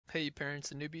Hey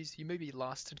parents and newbies, you may be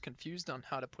lost and confused on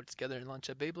how to put together and launch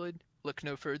a Beyblade. Look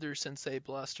no further, Sensei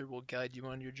Blaster will guide you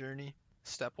on your journey.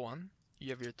 Step 1.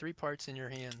 You have your three parts in your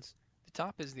hands. The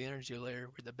top is the energy layer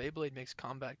where the Beyblade makes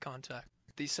combat contact.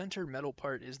 The center metal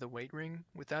part is the weight ring.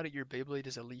 Without it your Beyblade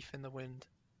is a leaf in the wind.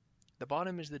 The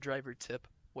bottom is the driver tip,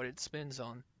 what it spins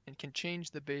on, and can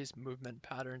change the Bey's movement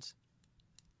patterns.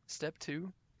 Step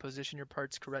 2. Position your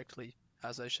parts correctly,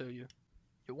 as I show you.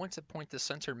 You'll want to point the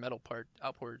center metal part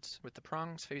upwards with the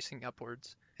prongs facing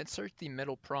upwards. Insert the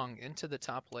metal prong into the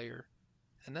top layer,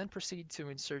 and then proceed to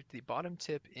insert the bottom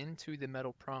tip into the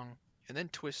metal prong, and then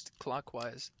twist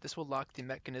clockwise. This will lock the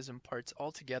mechanism parts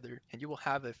all together, and you will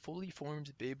have a fully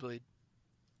formed Beyblade.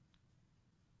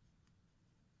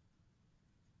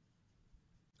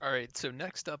 Alright, so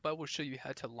next up I will show you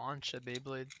how to launch a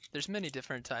Beyblade. There's many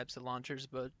different types of launchers,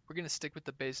 but we're going to stick with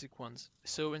the basic ones.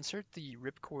 So insert the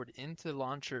ripcord into the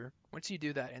launcher. Once you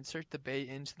do that, insert the Bey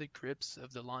into the grips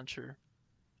of the launcher.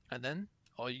 And then,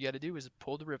 all you gotta do is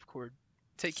pull the ripcord.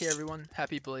 Take care everyone,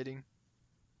 happy blading.